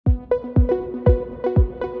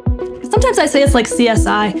Sometimes I say it's like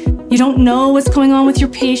CSI. You don't know what's going on with your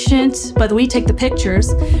patient, but we take the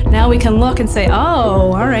pictures. Now we can look and say,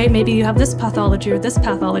 oh, all right, maybe you have this pathology or this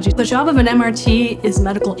pathology. The job of an MRT is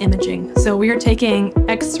medical imaging. So we are taking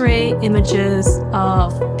X-ray images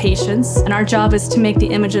of patients, and our job is to make the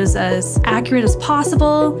images as accurate as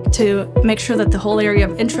possible, to make sure that the whole area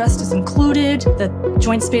of interest is included, that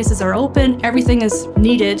joint spaces are open, everything is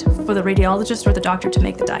needed for the radiologist or the doctor to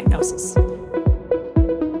make the diagnosis.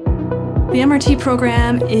 The MRT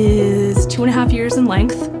program is 2.5 years in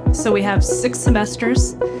length, so we have 6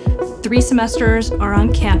 semesters. 3 semesters are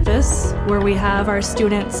on campus, where we have our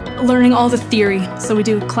students learning all the theory. So we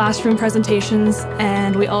do classroom presentations,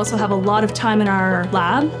 and we also have a lot of time in our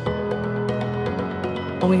lab.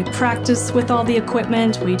 We practice with all the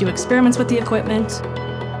equipment, we do experiments with the equipment.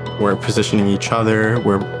 We're positioning each other,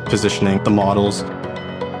 we're positioning the models,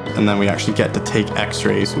 and then we actually get to take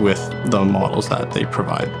x-rays with the models that they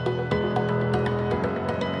provide.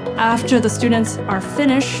 After the students are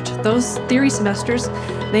finished, those theory semesters,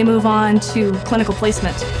 they move on to clinical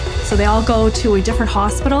placement. So they all go to a different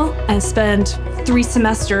hospital and spend 3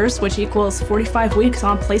 semesters, which equals 45 weeks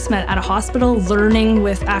on placement at a hospital, learning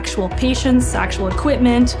with actual patients, actual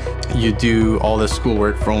equipment. You do all this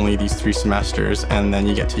schoolwork for only these 3 semesters, and then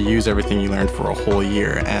you get to use everything you learned for a whole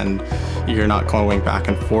year, and you're not going back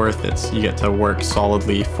and forth. You get to work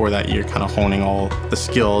solidly for that year, kind of honing all the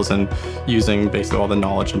skills and using basically all the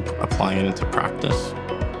knowledge and applying it into practice.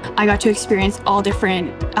 I got to experience all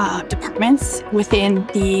different departments within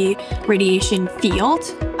the radiation field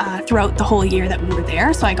throughout the whole year that we were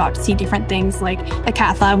there. So I got to see different things like the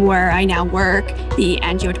cath lab where I now work, the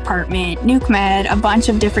angio department, nuke med, a bunch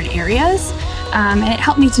of different areas. And it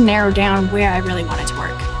helped me to narrow down where I really wanted to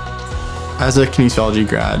work. As a kinesiology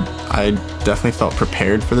grad, I definitely felt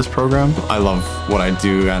prepared for this program. I love what I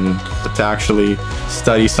do, and to actually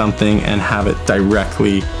study something and have it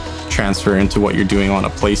directly transfer into what you're doing on a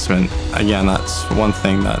placement, again, that's one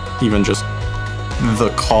thing that even just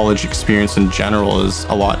the college experience in general is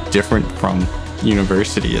a lot different from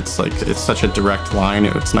university. It's such a direct line.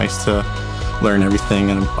 It's nice to learn everything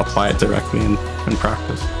and apply it directly in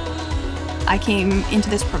practice. I came into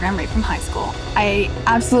this program right from high school. I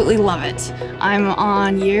absolutely love it. I'm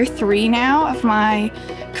on year 3 now of my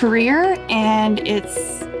career, and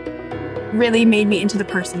it's really made me into the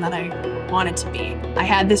person that I wanted to be. I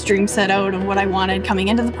had this dream set out of what I wanted coming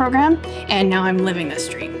into the program, and now I'm living this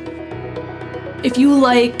dream. If you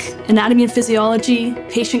like anatomy and physiology,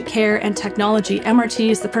 patient care, and technology, MRT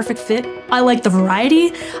is the perfect fit. I like the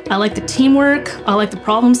variety, I like the teamwork, I like the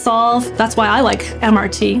problem solve. That's why I like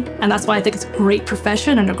MRT, and that's why I think it's a great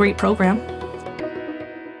profession and a great program.